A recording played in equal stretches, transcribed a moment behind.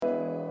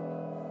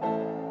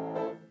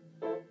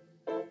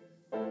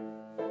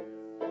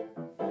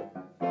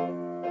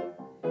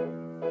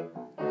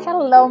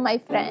Hello, my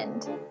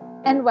friend,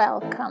 and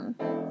welcome.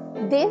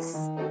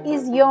 This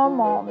is your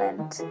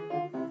moment.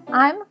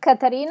 I'm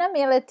Katarina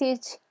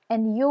Miletic,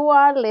 and you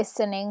are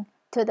listening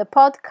to the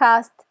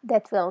podcast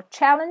that will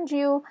challenge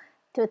you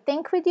to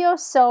think with your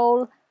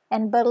soul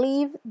and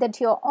believe that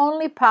your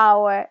only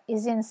power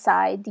is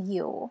inside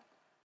you.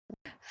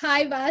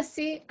 Hi,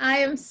 Vasi. I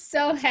am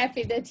so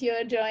happy that you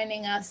are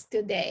joining us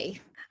today.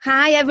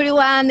 Hi,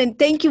 everyone, and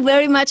thank you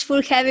very much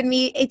for having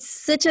me. It's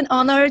such an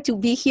honor to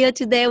be here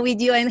today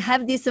with you and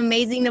have this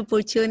amazing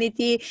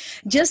opportunity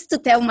just to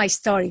tell my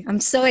story. I'm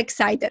so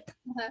excited.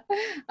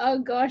 Oh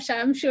gosh,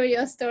 I'm sure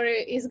your story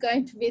is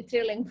going to be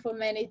thrilling for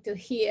many to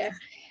hear.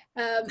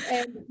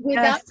 And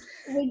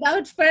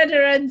without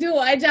further ado,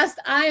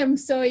 I am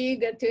so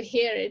eager to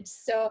hear it.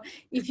 So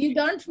if you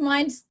don't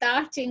mind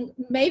starting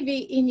maybe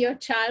in your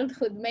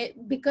childhood,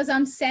 because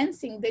I'm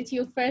sensing that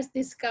you first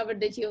discovered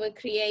that you were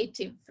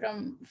creative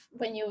from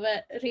when you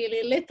were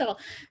really little.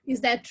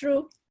 Is that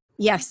true?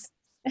 Yes.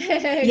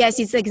 Yes,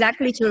 it's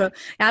exactly true.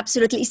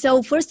 Absolutely.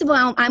 So first of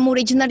all, I'm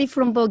originally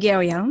from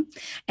Bulgaria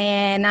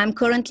and I'm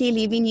currently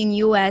living in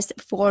US,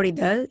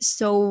 Florida.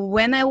 So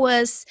when I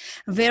was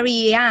very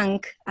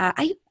young,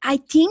 I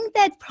think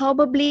that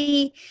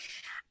probably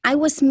I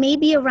was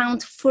maybe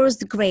around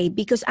first grade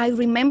because I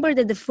remember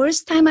that the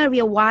first time I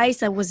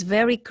realized I was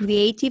very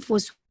creative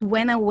was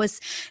when I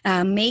was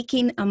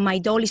making my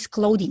dolly's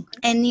clothing.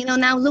 And,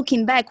 now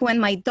looking back when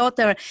my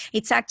daughter,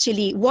 it's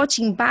actually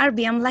watching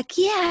Barbie, I'm like,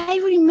 yeah, I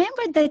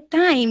remember that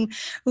time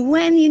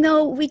when,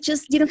 we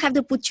just didn't have the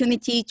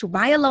opportunity to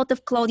buy a lot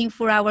of clothing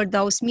for our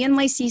dolls, me and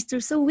my sister.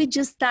 So we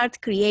just start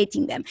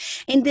creating them.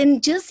 And then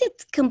just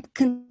it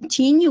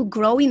continue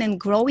growing and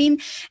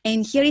growing.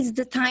 And here is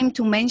the time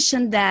to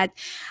mention that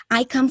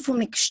I come from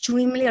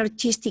extremely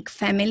artistic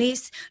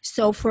families.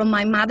 So from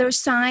my mother's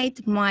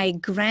side, my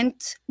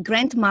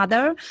grandmother,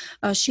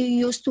 she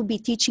used to be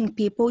teaching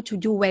people to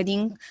do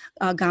wedding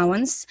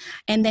gowns.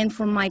 And then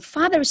from my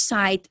father's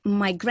side,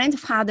 my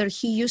grandfather,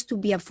 he used to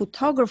be a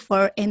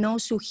photographer and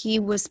also he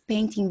was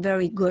painting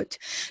very good.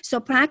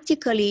 So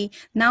practically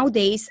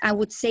nowadays, I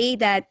would say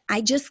that I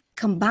just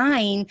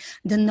combine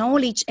the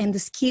knowledge and the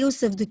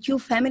skills of the two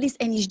families,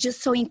 and it's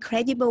just so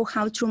incredible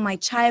how through my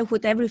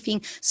childhood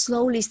everything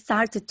slowly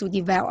started to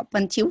develop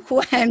until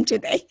who I am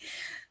today.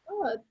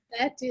 Oh,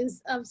 that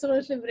is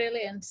absolutely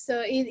brilliant.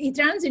 So it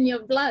runs in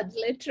your blood,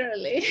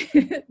 literally,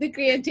 the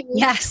creativity.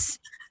 Yes.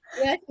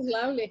 That is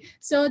lovely.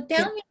 So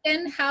tell me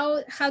then,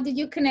 how did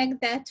you connect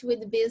that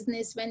with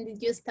business? When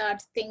did you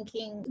start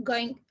thinking,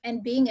 going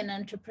and being an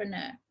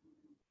entrepreneur?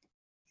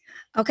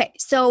 Okay,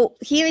 so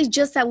here is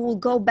just, I will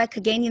go back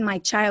again in my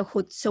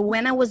childhood. So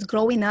when I was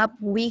growing up,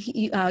 we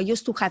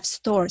used to have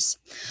stores.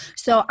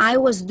 So I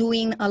was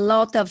doing a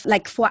lot of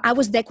I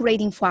was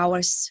decorating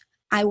flowers.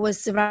 I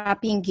was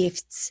wrapping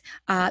gifts.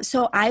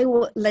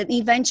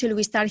 Eventually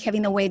we started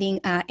having a wedding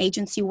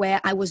agency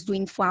where I was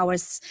doing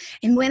flowers.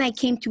 And when I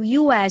came to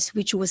US,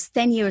 which was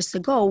 10 years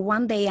ago,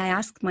 one day I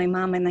asked my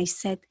mom and I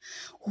said,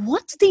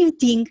 what do you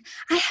think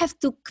I have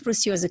to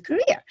pursue as a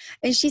career?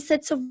 And she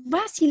said, so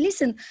Vasi,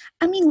 listen,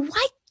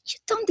 why you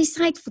don't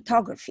decide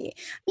photography?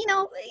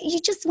 You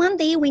just one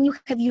day when you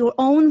have your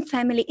own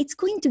family, it's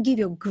going to give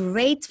you a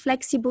great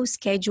flexible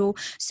schedule.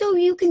 So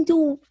you can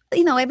do,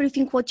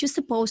 everything what you're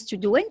supposed to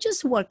do and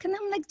just work. And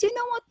I'm like, do you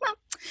know what, Mom?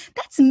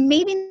 That's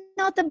maybe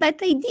not a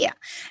bad idea.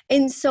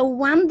 And so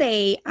one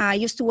day I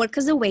used to work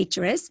as a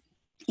waitress.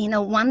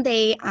 One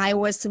day I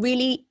was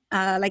really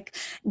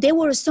there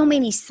were so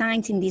many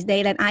signs in this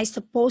day that I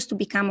supposed to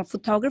become a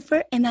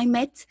photographer, and I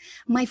met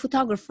my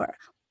photographer.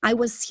 I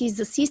was his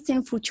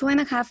assistant for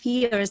 2.5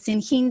 years,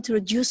 and he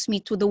introduced me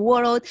to the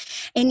world.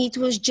 And it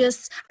was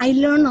just, I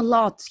learned a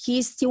lot.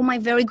 He's still my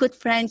very good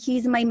friend.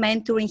 He's my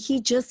mentor, and he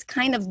just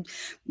kind of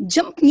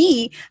jumped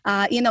me,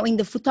 in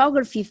the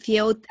photography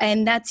field.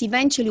 And that's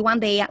eventually one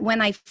day when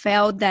I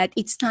felt that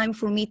it's time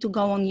for me to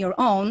go on your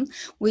own,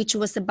 which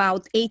was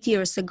about 8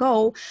 years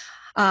ago.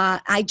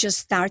 I just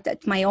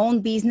started my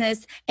own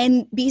business,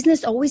 and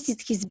business always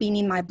has been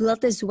in my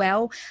blood as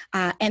well.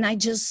 And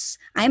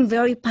I'm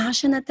very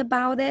passionate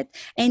about it.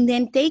 And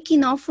then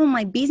taking off from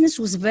my business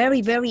was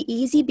very, very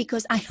easy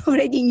because I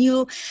already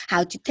knew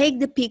how to take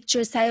the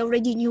pictures. I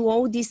already knew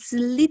all these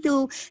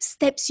little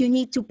steps you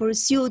need to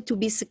pursue to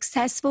be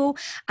successful.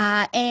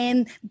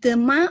 And the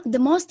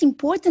most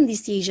important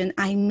decision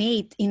I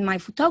made in my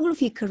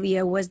photography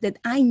career was that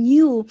I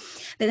knew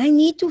that I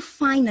need to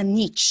find a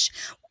niche.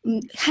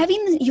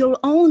 Having your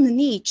own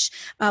niche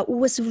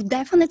was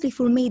definitely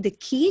for me the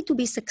key to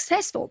be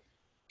successful.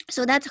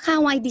 So that's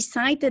how I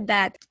decided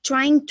that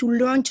trying to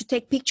learn to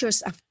take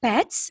pictures of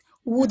pets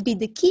would be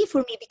the key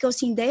for me,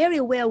 because in the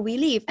area where we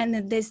live, and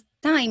at this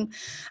time,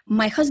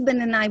 my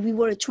husband and I, we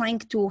were trying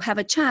to have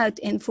a child,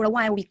 and for a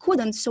while we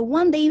couldn't. So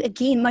one day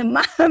again, my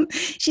mom,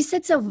 she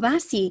said, so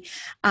Vasi,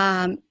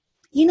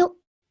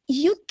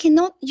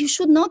 you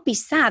should not be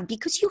sad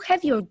because you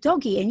have your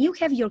doggy and you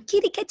have your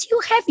kitty cat,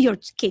 you have your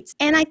kids.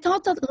 And I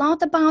thought a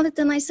lot about it,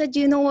 and I said,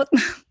 you know what,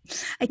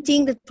 I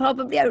think that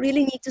probably I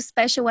really need to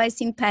specialize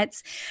in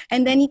pets.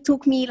 And then it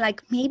took me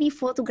like maybe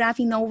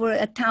photographing over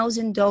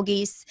 1,000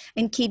 doggies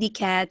and kitty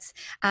cats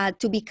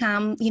to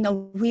become,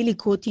 really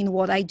good in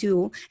what I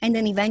do. And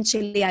then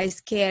eventually I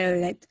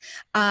scared it.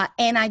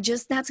 And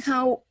that's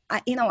how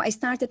I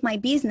started my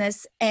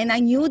business. And I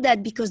knew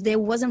that because there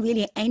wasn't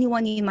really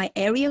anyone in my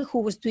area who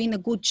was doing a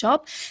good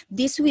job,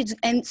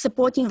 and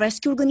supporting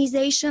rescue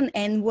organization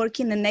and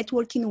working and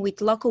networking with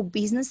local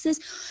businesses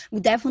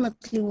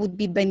definitely would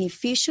be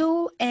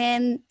beneficial.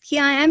 And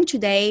here I am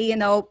today,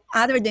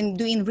 other than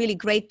doing really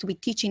great with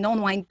teaching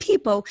online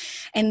people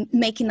and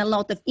making a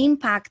lot of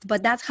impact,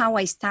 but that's how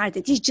I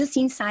started. It's just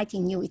insight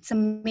in you. It's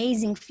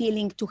amazing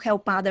feeling to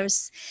help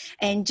others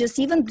and just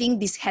even bring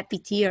these happy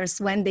tears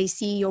when they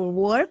see your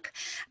work,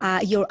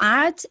 your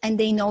art, and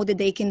they know that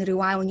they can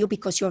rely on you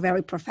because you're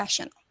very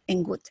professional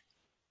and good.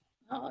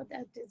 Oh,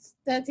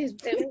 that is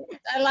brilliant.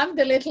 I love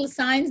the little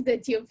signs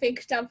that you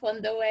picked up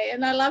on the way,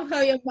 and I love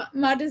how your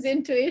mother's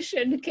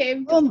intuition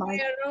came to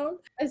play a role.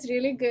 That's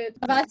really good.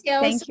 Vasi, I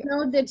also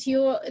know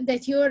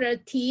that you're a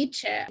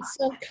teacher. It's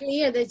so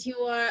clear that you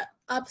are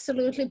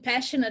absolutely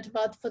passionate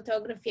about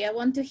photography. I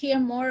want to hear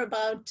more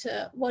about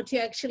what you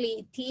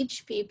actually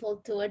teach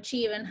people to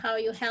achieve and how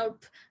you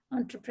help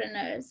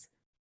entrepreneurs.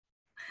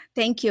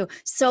 Thank you.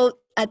 So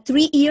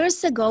 3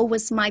 years ago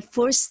was my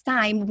first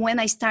time when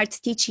I started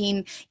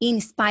teaching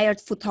inspired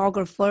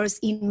photographers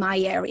in my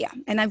area.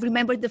 And I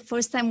remember the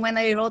first time when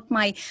I wrote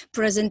my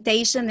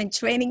presentation and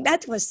training,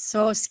 that was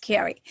so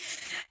scary.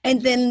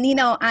 And then,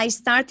 I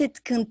started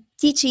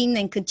teaching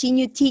and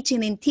continued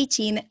teaching and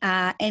teaching.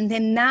 And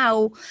then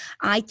now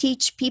I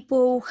teach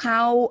people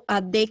how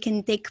they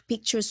can take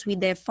pictures with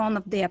their phone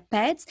of their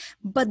pets.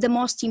 But the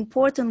most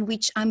important,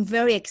 which I'm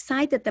very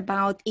excited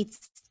about,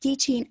 it's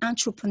teaching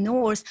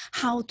entrepreneurs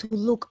how to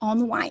look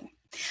online.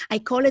 I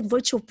call it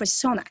virtual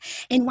persona.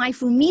 And why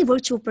for me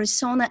virtual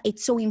persona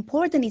it's so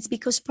important, it's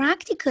because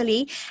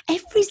practically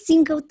every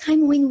single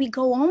time when we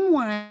go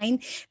online,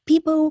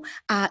 people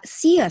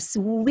see us.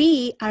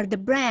 We are the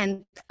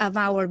brand of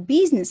our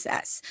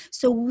businesses.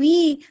 So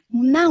we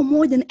now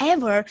more than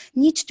ever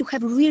need to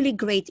have a really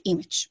great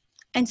image.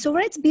 And so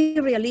let's be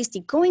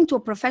realistic. Going to a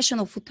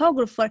professional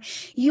photographer,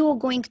 you're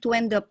going to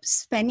end up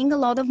spending a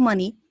lot of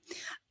money.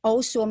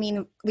 Also,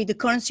 with the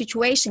current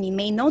situation, it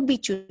may not be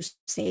too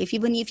safe,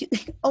 even if you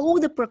take all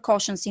the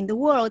precautions in the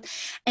world.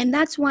 And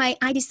that's why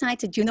I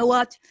decided, you know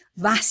what,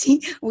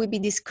 Vasi will be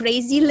this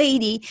crazy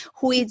lady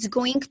who is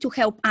going to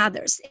help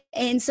others.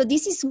 And so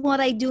this is what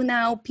I do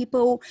now.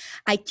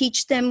 I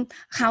teach them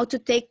how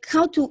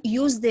to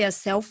use their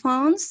cell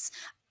phones.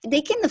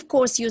 They can, of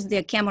course, use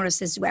their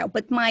cameras as well.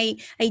 But my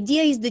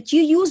idea is that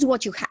you use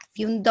what you have.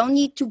 You don't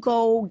need to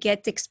go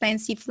get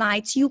expensive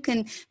lights. You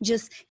can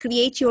just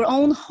create your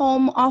own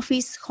home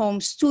office,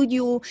 home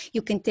studio.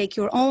 You can take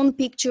your own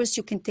pictures.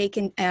 You can take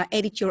and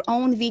edit your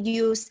own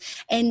videos.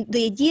 And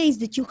the idea is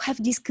that you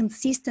have this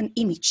consistent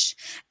image.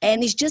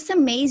 And it's just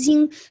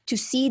amazing to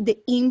see the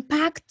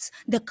impact,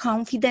 the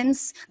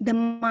confidence, the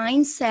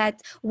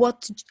mindset,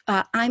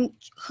 I'm,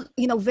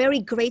 very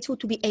grateful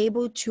to be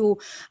able to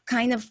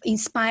kind of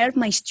inspire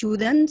my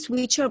students,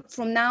 which are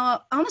from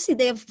now, honestly,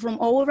 they're from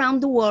all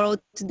around the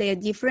world. They're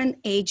different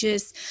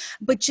ages,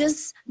 but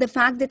just the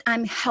fact that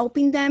I'm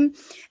helping them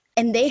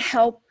and they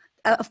help,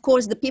 of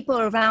course, the people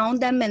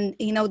around them and,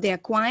 their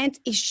client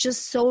is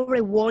just so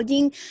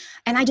rewarding.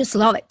 And I just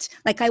love it.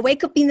 Like I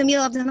wake up in the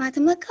middle of the night,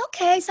 I'm like,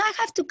 okay, so I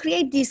have to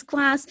create this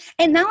class.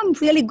 And now I'm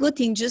really good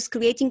in just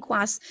creating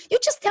class. You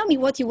just tell me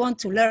what you want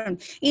to learn.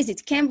 Is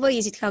it Canva?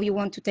 Is it how you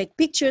want to take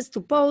pictures,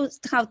 to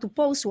post, how to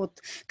post, what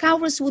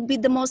covers would be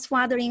the most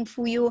flattering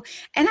for you?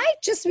 And I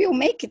just will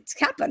make it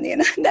happen.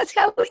 That's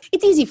how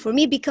it's easy for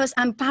me because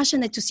I'm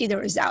passionate to see the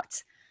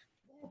results.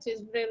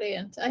 Is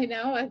brilliant. I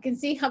know. I can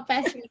see how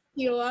passionate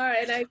you are,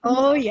 and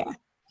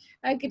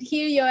I could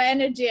hear your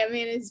energy.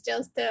 It's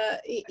just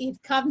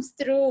it comes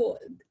through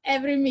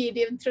every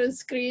medium, through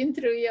screen,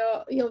 through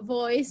your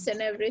voice and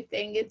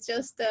everything. It's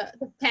just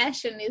the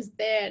passion is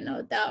there,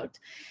 no doubt.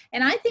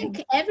 And I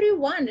think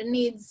everyone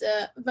needs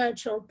a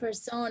virtual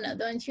persona.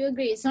 Don't you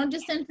agree? It's not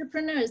just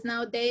entrepreneurs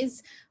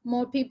nowadays.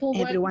 More people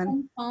work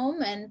from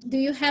home. And do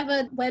you have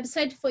a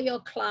website for your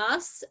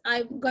class?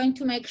 I'm going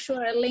to make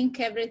sure I link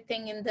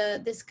everything in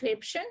the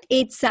description.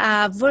 It's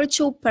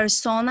Virtual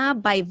Persona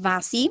by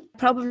Vasi.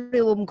 Probably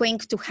I'm going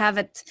to have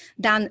it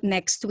done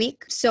next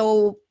week.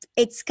 So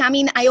it's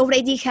coming. I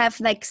already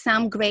have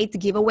some great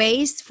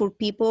giveaways for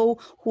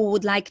people who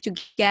would like to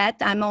get.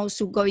 I'm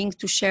also going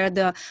to share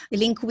the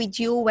link with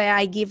you where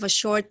I give a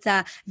short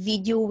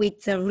video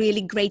with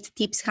really great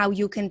tips how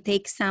you can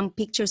take some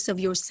pictures of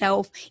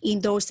yourself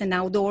indoors and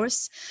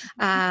outdoors.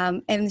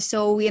 And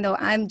so,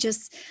 I'm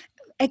just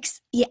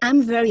Yeah,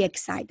 I'm very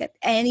excited.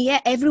 And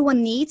yeah,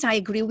 everyone needs, I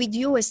agree with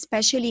you,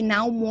 especially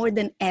now more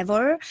than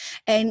ever.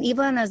 And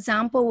even an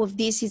example of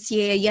this is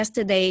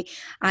yesterday,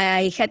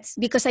 I had,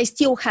 because I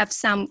still have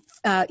some,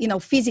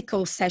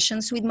 physical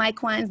sessions with my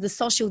clients, the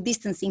social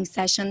distancing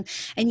session.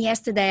 And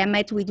yesterday I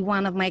met with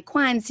one of my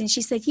clients and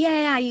she said,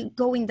 yeah, I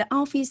go in the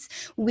office,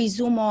 we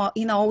Zoom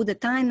all the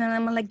time. And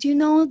I'm like, do you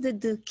know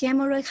that the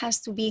camera has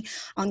to be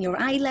on your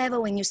eye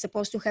level and you're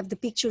supposed to have the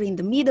picture in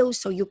the middle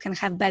so you can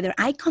have better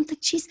eye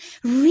contact? She's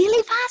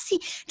really Vasi?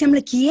 And I'm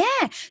like,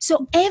 yeah.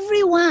 So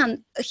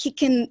everyone, he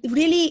can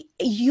really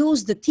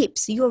use the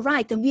tips. You're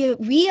right. And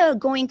we are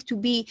going to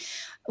be,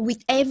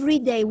 with every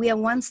day, we are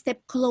one step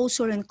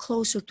closer and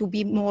closer to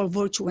be more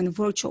virtual and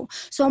virtual.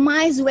 So I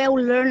might as well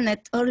learn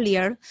it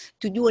earlier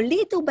to do a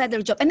little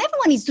better job. And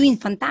everyone is doing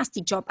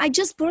fantastic job. I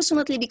just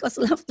personally, because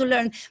I love to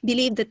learn,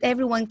 believe that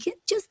everyone can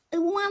just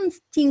one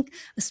thing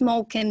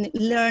small can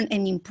learn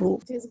and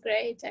improve. It is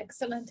great.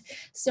 Excellent.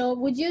 So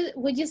would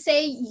you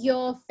say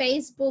your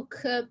Facebook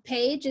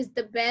page is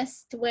the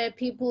best where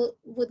people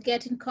would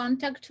get in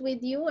contact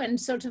with you and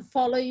sort of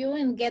follow you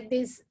and get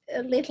these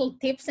little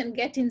tips and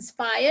get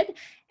inspired?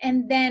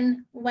 And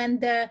then when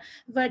the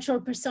virtual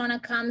persona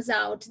comes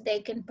out, they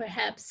can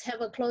perhaps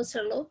have a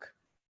closer look?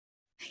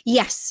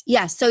 Yes.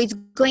 So it's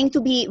going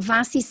to be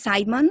Vasi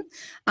Seidman,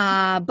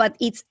 but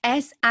it's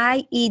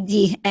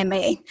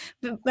Siedma.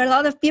 A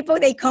lot of people,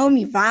 they call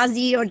me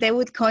Vasi, or they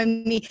would call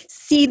me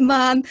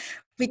Seidman,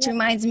 which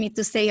reminds me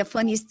to say a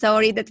funny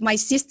story that my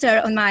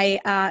sister on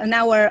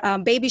our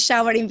baby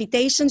shower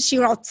invitation, she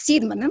wrote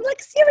Seidman. I'm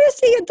like,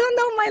 seriously, you don't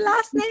know my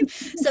last name?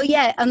 So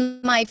yeah, on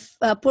my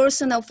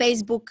personal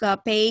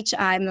Facebook page,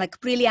 I'm like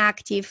really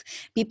active.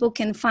 People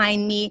can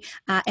find me,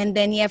 and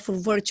then for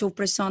virtual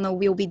persona,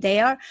 we'll be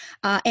there.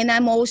 And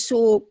I'm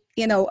also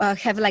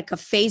have like a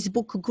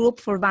Facebook group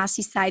for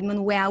Vasi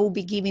Seidman where I will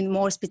be giving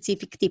more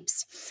specific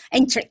tips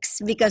and tricks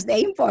because they're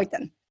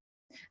important.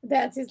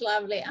 That is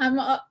lovely.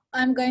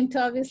 I'm going to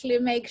obviously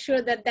make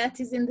sure that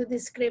is in the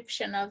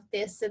description of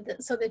this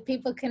so that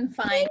people can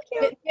find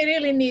you. They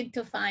really need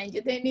to find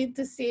you. They need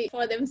to see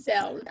for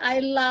themselves. I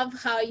love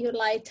how you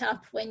light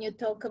up when you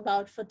talk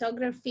about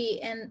photography,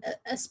 and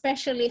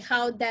especially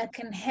how that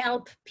can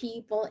help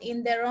people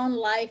in their own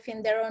life,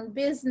 in their own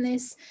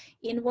business,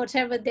 in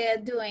whatever they're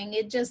doing.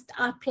 It just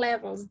up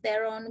levels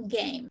their own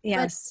game.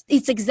 Yes,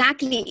 it's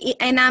exactly.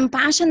 And I'm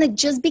passionate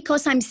just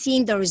because I'm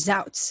seeing the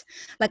results.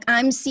 Like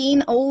I'm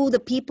seeing all the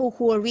people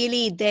who are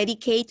really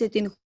dedicated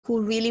and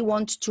who really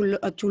want to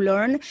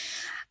learn.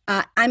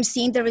 I'm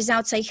seeing the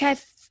results.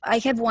 I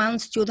have one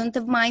student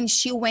of mine.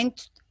 She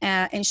went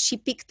and she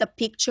picked a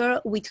picture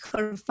with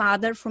her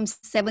father from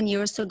 7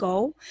 years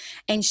ago,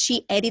 and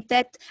she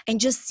edited, and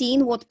just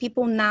seeing what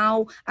people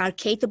now are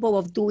capable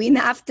of doing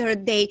after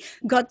they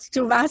got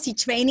to Vasi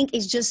training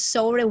is just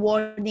so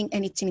rewarding,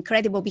 and it's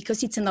incredible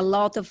because it's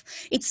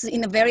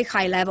in a very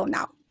high level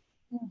now.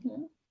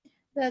 Mm-hmm.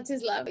 That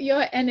is love.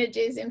 Your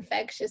energy is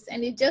infectious,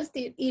 and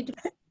it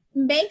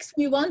makes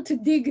me want to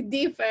dig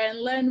deeper and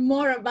learn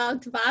more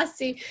about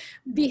Vasi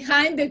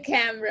behind the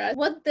camera.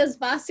 What does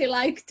Vasi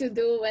like to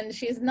do when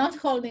she's not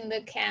holding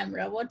the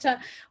camera? What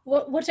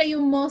are you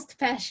most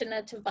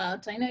passionate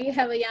about? I know you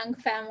have a young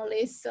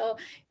family, so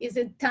is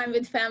it time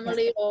with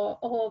family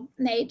or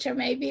nature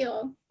maybe,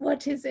 or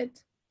what is it?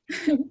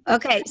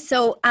 Okay,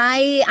 so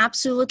I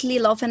absolutely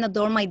love and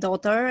adore my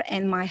daughter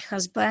and my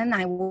husband.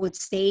 I would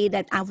say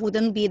that I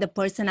wouldn't be the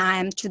person I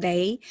am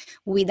today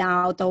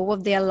without all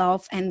of their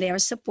love and their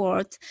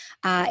support.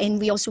 And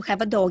we also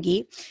have a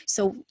doggy.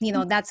 So,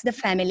 that's the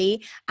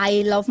family.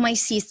 I love my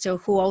sister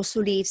who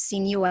also lives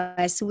in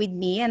US with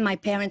me, and my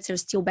parents are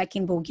still back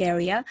in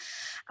Bulgaria.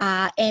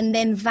 And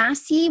then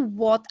Vasi,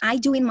 what I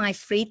do in my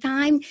free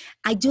time,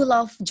 I do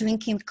love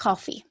drinking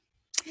coffee.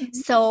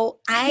 So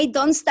I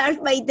don't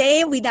start my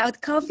day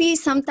without coffee.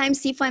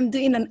 Sometimes if I'm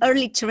doing an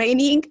early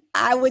training,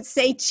 I would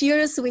say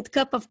cheers with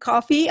cup of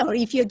coffee, or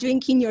if you're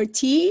drinking your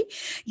tea,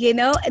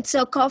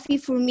 So coffee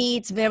for me,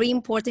 it's very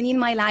important in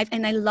my life,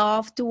 and I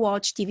love to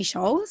watch TV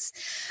shows.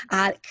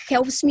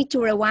 Helps me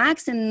to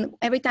relax, and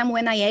every time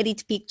when I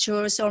edit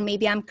pictures, or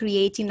maybe I'm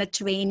creating a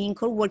training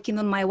or working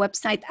on my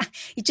website,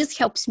 it just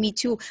helps me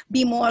to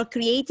be more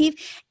creative.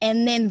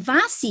 And then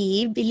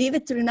Vasi, believe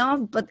it or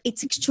not, but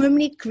it's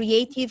extremely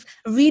creative,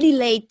 really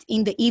late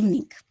in the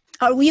evening,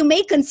 or you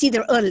may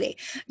consider early,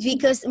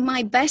 because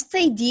my best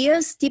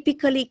ideas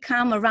typically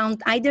come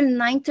around either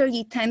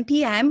 9:30, 10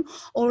 p.m.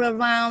 or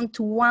around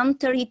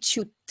 1:30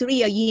 to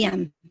 3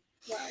 a.m.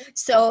 Wow.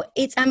 So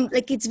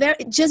it's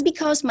very, just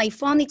because my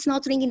phone, it's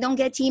not ringing, don't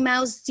get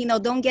emails,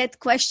 don't get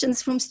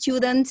questions from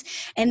students.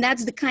 And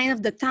that's the kind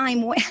of the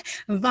time where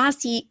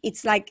Vasi,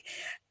 it's like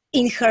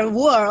in her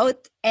world,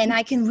 and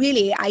I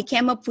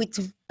came up with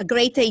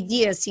great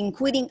ideas,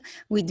 including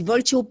with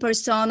virtual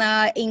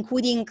persona,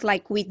 including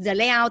like with the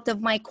layout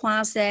of my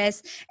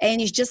classes, and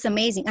it's just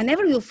amazing. I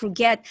never will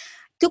forget,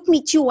 took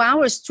me 2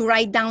 hours to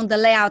write down the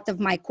layout of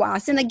my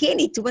class, and again,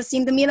 it was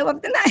in the middle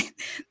of the night,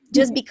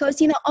 just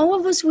because all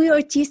of us, we're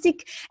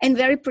artistic and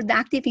very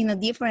productive in a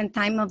different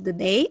time of the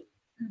day.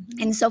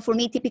 And so for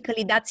me,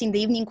 typically that's in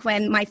the evening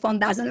when my phone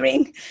doesn't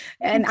ring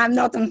and I'm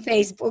not on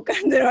Facebook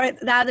and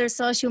the other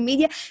social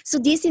media. So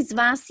this is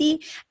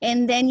Vasi.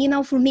 And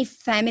then, for me,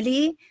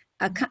 family,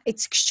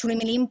 it's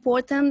extremely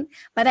important,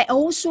 but I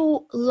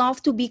also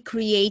love to be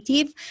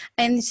creative.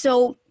 And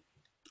so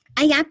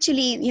I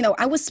actually,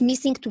 I was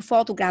missing to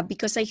photograph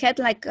because I had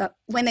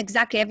when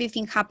exactly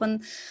everything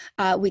happened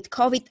with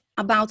COVID,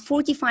 about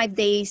 45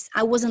 days,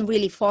 I wasn't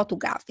really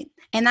photographing.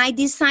 And I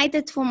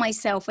decided for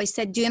myself, I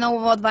said, do you know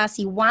what,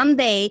 Vasi, one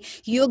day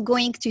you're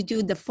going to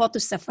do the photo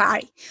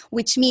safari,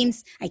 which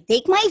means I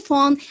take my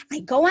phone, I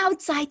go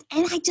outside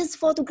and I just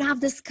photograph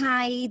the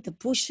sky, the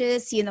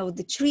bushes,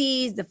 the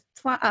trees, the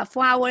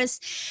flowers.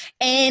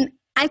 And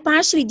I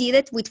partially did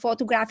it with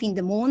photographing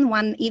the moon.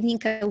 One evening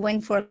I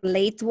went for a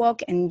late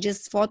walk and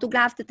just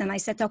photographed it. And I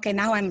said, okay,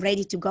 now I'm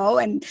ready to go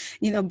and,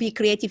 be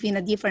creative in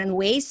a different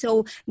way.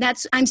 So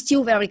I'm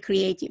still very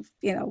creative,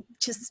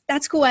 just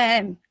that's who I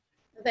am.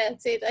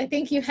 That's it. I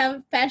think you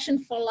have passion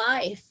for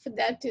life.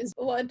 That is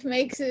what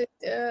makes it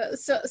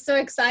so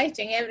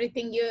exciting.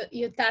 Everything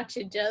you touch,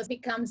 it just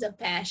becomes a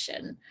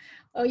passion,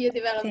 or you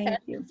develop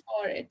passion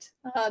for it.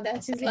 Oh,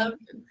 that is lovely.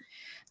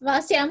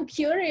 Vasi, I'm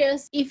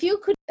curious, if you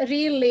could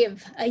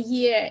relive a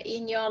year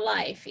in your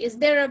life, is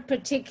there a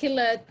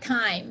particular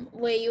time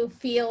where you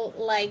feel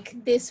like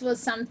this was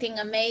something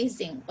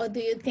amazing? Or do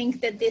you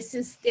think that this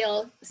is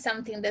still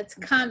something that's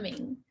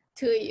coming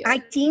to you? I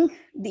think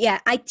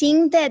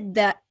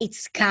that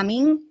it's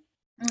coming.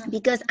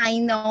 Because I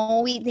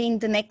know within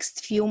the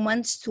next few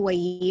months to a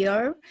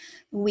year,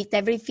 with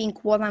everything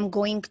what I'm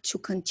going to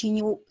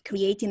continue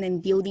creating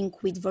and building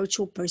with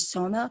virtual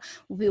persona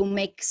will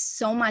make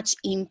so much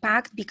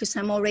impact because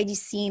I'm already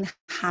seeing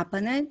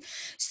happening.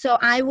 So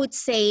I would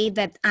say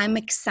that I'm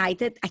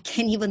excited. I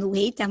can't even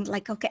wait. I'm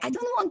like, okay, I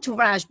don't want to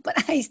rush, but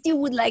I still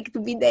would like to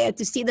be there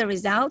to see the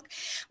result.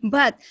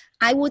 But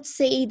I would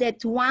say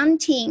that one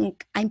thing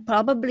I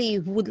probably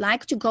would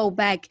like to go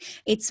back,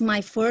 it's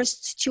my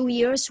first 2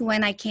 years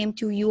when I came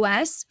to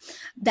US.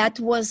 That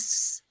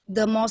was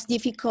the most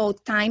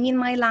difficult time in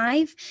my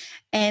life.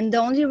 And the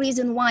only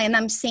reason why, and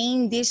I'm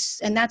saying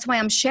this, and that's why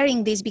I'm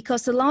sharing this,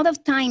 because a lot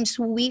of times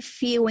we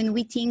feel and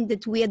we think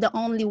that we are the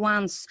only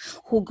ones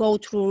who go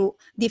through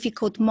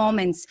difficult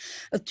moments,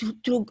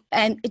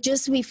 and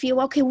just we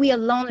feel, okay, we are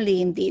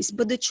lonely in this.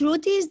 But the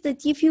truth is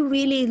that if you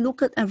really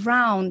look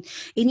around,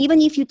 and even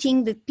if you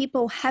think that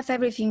people have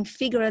everything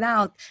figured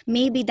out,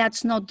 maybe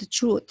that's not the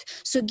truth.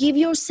 So give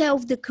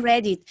yourself the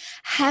credit,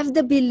 have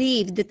the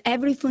belief that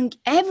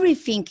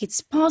everything it's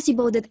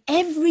possible, that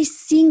every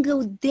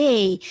single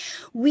day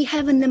we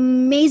have an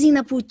amazing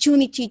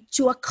opportunity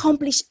to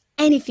accomplish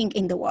anything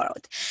in the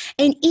world.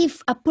 And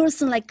if a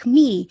person like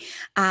me,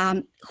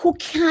 who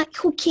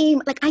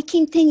came, like I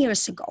came 10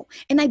 years ago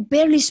and I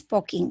barely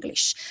spoke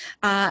English.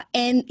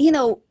 And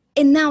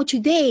now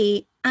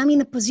today I'm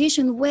in a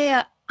position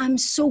where I'm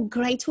so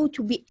grateful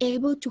to be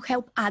able to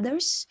help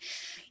others.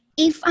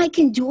 If I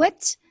can do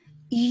it,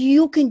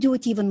 you can do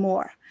it even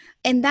more.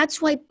 And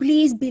that's why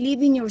please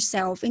believe in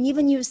yourself. And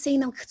even you're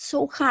saying, oh, it's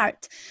so hard,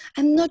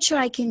 I'm not sure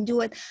I can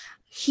do it.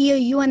 Here,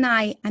 you and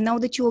I know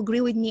that you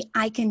agree with me.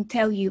 I can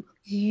tell you,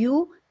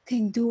 you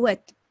can do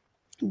it.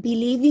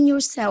 Believe in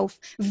yourself,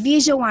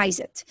 visualize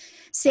it.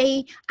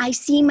 Say, I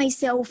see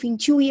myself in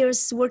 2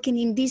 years working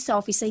in this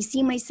office. I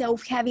see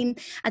myself having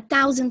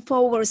 1,000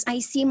 followers. I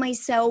see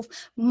myself,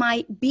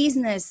 my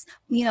business,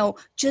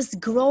 just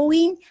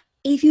growing.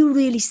 If you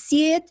really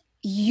see it,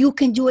 you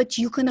can do it,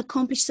 you can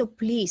accomplish. So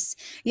please,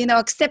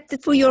 accept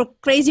it for your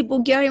crazy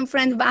Bulgarian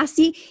friend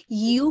Vasi.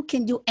 You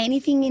can do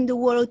anything in the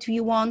world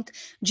you want,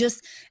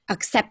 just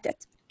accept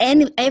it.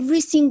 And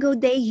every single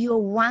day you're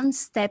one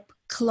step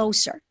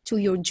closer to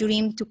your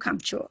dream to come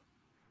true.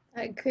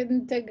 I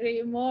couldn't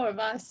agree more,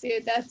 Vasi.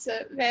 That's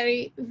a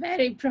very,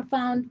 very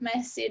profound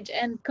message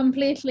and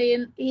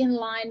completely in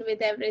line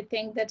with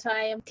everything that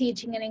I am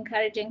teaching and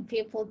encouraging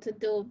people to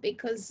do,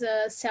 because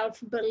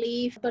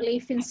self-belief,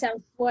 belief in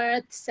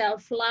self-worth,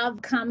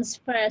 self-love comes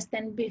first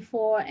and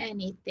before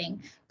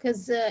anything.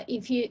 Because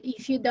if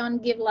you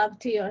don't give love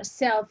to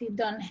yourself, you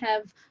don't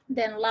have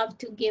then love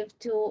to give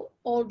to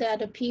all the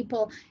other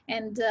people.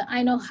 And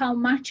I know how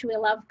much we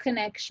love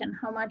connection,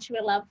 how much we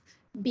love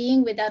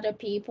being with other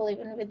people,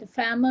 even with the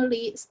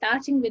family,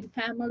 starting with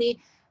family,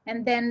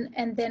 and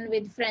then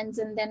with friends,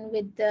 and then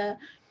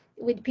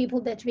with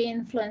people that we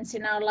influence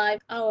in our life,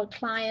 our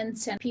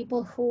clients and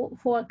people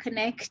who are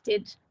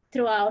connected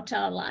throughout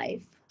our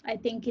life. I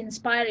think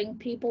inspiring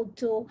people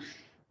to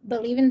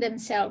believe in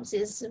themselves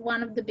is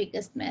one of the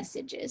biggest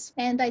messages.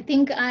 And I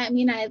think, I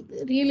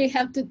really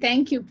have to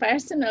thank you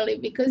personally,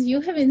 because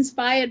you have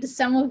inspired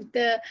some of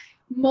the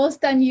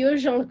most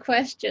unusual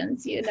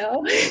questions, I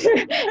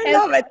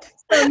love it.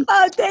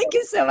 Oh, thank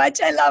you so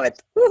much. I love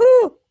it.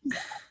 Woo-hoo.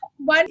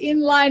 One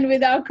in line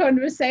with our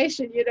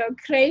conversation,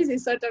 crazy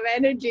sort of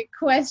energy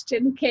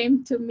question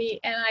came to me,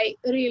 and I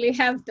really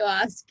have to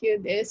ask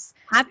you this.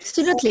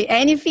 Absolutely.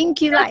 Anything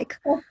you like.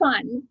 For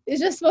fun.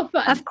 It's just for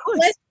fun. Of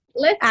course.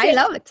 Let's I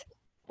love it.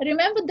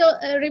 Remember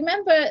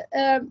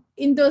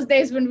in those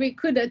days when we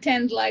could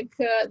attend like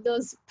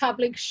those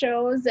public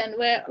shows and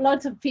where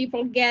lots of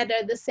people gather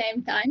at the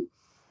same time.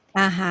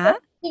 Uh-huh.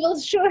 We will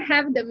sure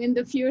have them in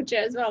the future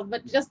as well,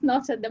 but just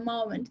not at the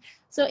moment.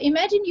 So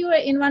imagine you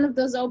are in one of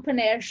those open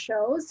air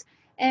shows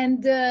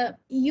and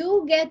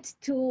you get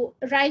to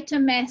write a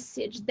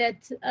message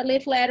that a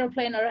little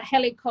aeroplane or a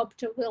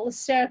helicopter will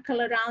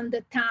circle around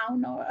the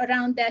town or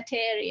around that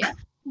area.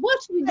 What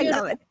would I you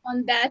love it. write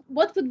on that?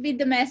 What would be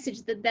the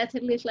message that that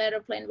little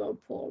aeroplane will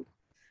pull?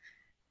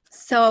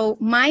 So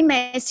my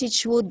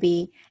message would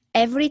be,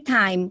 every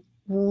time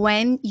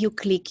when you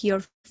click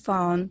your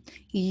phone,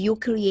 you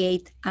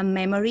create a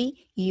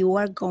memory you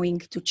are going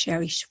to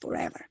cherish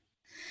forever.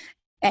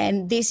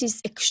 And this is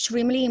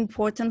extremely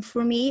important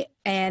for me.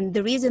 And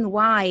the reason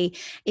why,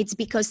 it's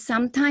because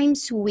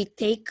sometimes we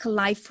take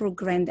life for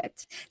granted.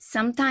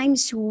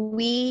 Sometimes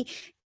we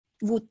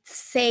would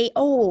say,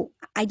 oh,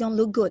 I don't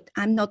look good,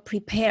 I'm not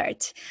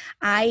prepared,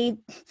 I'm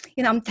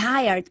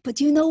tired.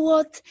 But you know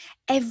what?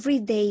 Every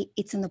day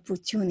it's an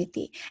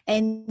opportunity.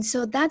 And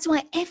so that's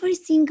why every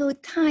single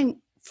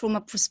time, from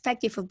a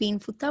perspective of being a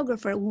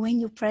photographer,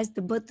 when you press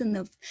the button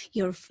of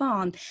your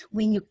phone,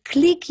 when you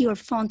click your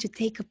phone to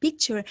take a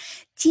picture,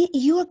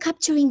 you are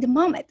capturing the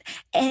moment.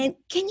 And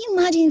can you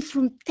imagine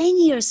from 10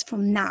 years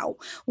from now,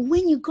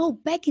 when you go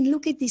back and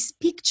look at this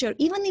picture,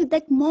 even if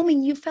that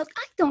moment you felt,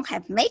 I don't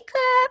have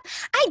makeup,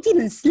 I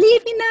didn't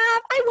sleep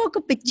enough, I woke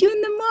up at 2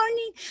 in the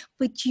morning,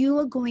 but you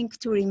are going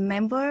to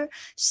remember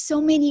so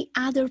many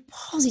other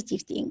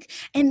positive things.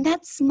 And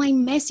that's my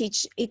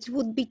message. It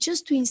would be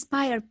just to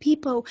inspire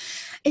people,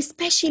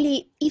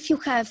 especially if you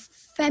have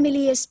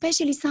family,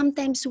 especially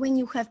sometimes when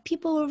you have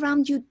people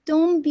around you,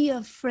 don't be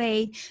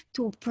afraid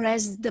to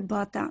press the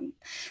button.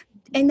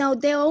 And now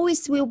there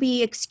always will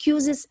be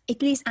excuses.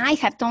 At least I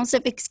have tons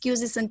of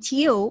excuses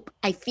until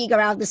I figure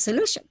out the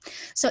solution.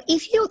 So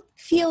if you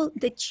feel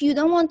that you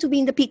don't want to be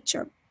in the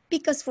picture,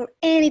 because for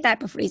any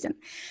type of reason,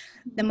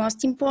 the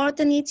most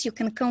important is you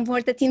can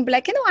convert it in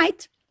black and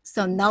white.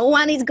 So no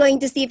one is going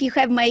to see if you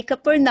have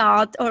makeup or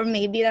not, or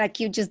maybe like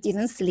you just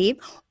didn't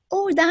sleep.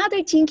 Or the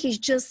other thing is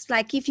just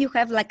like if you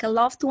have like a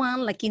loved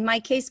one, like in my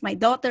case, my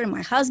daughter,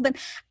 my husband,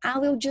 I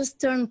will just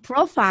turn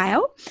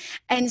profile.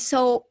 And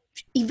so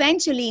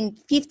eventually in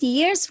 50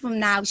 years from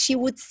now, she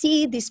would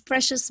see this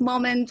precious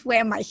moment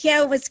where my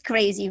hair was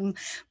crazy.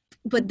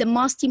 But the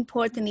most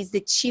important is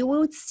that she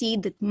would see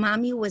that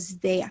mommy was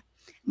there.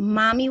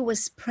 Mommy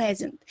was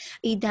present.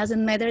 It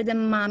doesn't matter that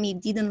mommy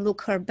didn't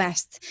look her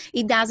best.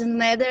 It doesn't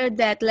matter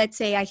that, let's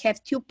say, I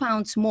have 2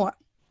 pounds more,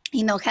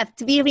 have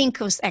 3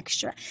 wrinkles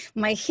extra.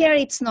 My hair,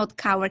 it's not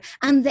covered.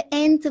 And the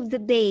end of the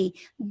day,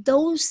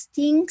 those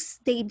things,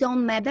 they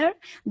don't matter.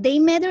 They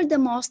matter the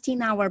most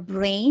in our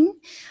brain.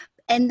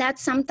 And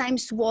that's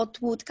sometimes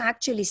what would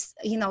actually,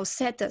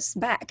 set us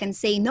back and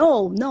say,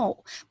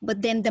 no.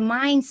 But then the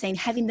mindset,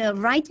 having the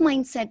right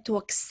mindset to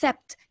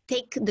accept,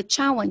 take the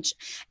challenge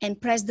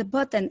and press the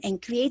button and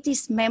create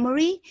this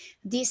memory,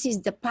 this is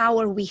the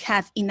power we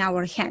have in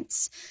our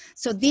hands.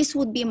 So this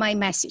would be my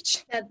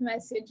message. That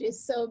message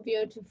is so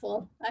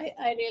beautiful.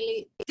 I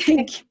really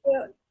Thank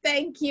you.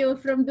 Thank you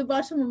from the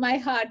bottom of my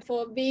heart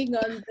for being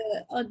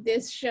on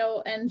this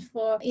show and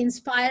for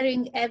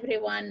inspiring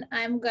everyone.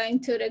 I'm going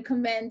to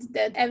recommend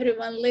that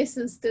everyone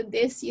listens to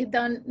this. You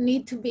don't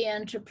need to be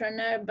an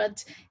entrepreneur,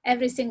 but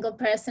every single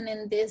person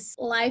in this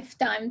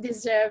lifetime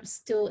deserves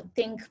to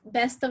think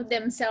best of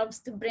themselves,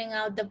 to bring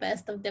out the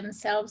best of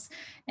themselves,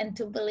 and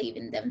to believe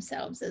in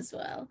themselves as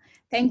well.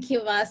 Thank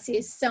you,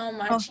 Vasi, so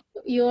much.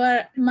 Oh. You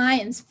are my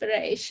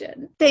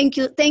inspiration. Thank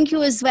you. Thank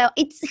you as well.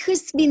 It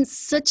has been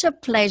such a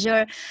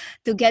pleasure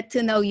to get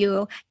to know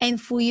you, and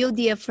for you,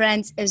 dear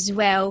friends, as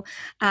well.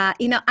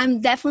 I'm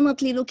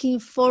definitely looking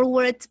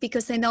forward,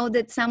 because I know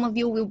that some of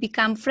you will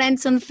become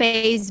friends on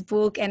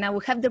Facebook, and I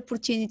will have the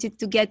opportunity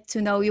to get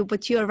to know you.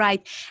 But you're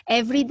right.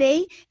 Every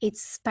day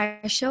it's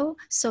special.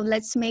 So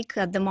let's make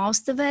the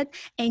most of it,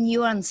 and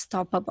you're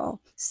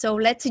unstoppable. So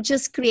let's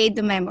just create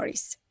the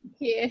memories.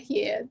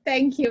 Here.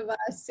 Thank you,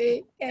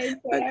 Vasi.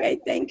 Okay,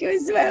 thank you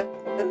as well.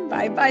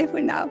 Bye-bye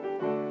for now.